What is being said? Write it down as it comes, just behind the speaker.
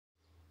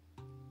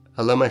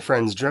Hello my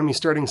friends, join me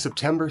starting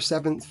September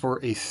 7th for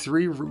a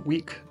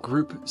 3-week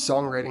group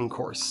songwriting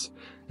course.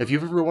 If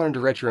you've ever wanted to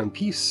write your own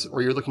piece,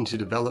 or you're looking to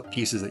develop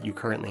pieces that you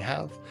currently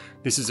have,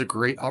 this is a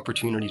great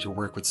opportunity to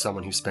work with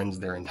someone who spends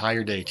their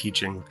entire day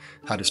teaching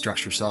how to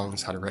structure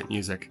songs, how to write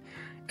music,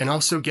 and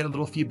also get a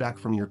little feedback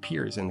from your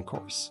peers in the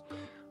course.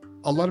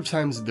 A lot of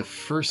times the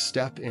first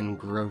step in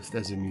growth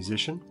as a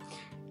musician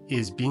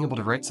is being able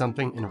to write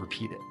something and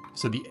repeat it.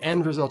 So the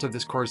end result of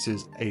this course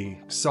is a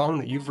song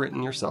that you've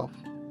written yourself.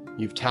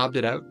 You've tabbed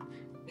it out,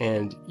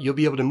 and you'll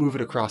be able to move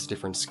it across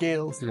different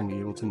scales. You're going to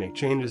be able to make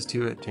changes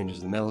to it, changes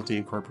to the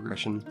melody, chord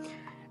progression.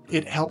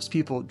 It helps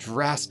people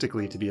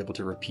drastically to be able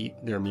to repeat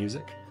their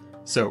music.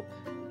 So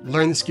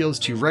learn the skills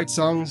to write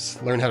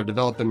songs, learn how to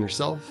develop them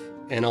yourself,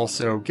 and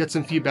also get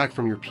some feedback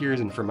from your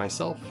peers and from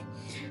myself.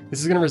 This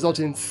is going to result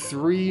in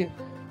 3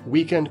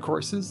 weekend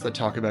courses that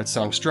talk about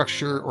song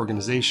structure,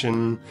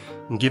 organization,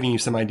 and giving you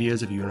some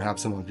ideas if you don't have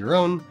some of your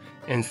own,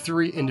 and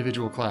 3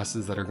 individual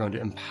classes that are going to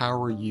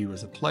empower you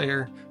as a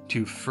player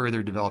to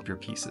further develop your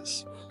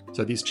pieces.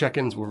 So these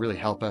check-ins will really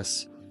help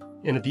us.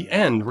 And at the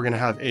end, we're going to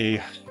have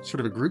a sort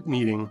of a group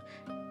meeting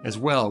as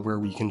well, where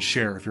we can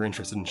share if you're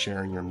interested in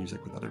sharing your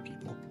music with other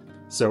people.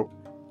 So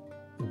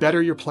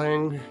better your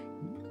playing,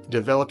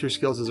 develop your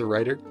skills as a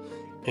writer,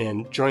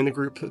 and join the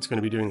group that's going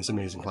to be doing this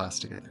amazing class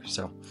together.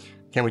 So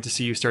can't wait to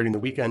see you starting the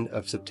weekend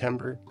of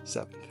September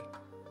 7th.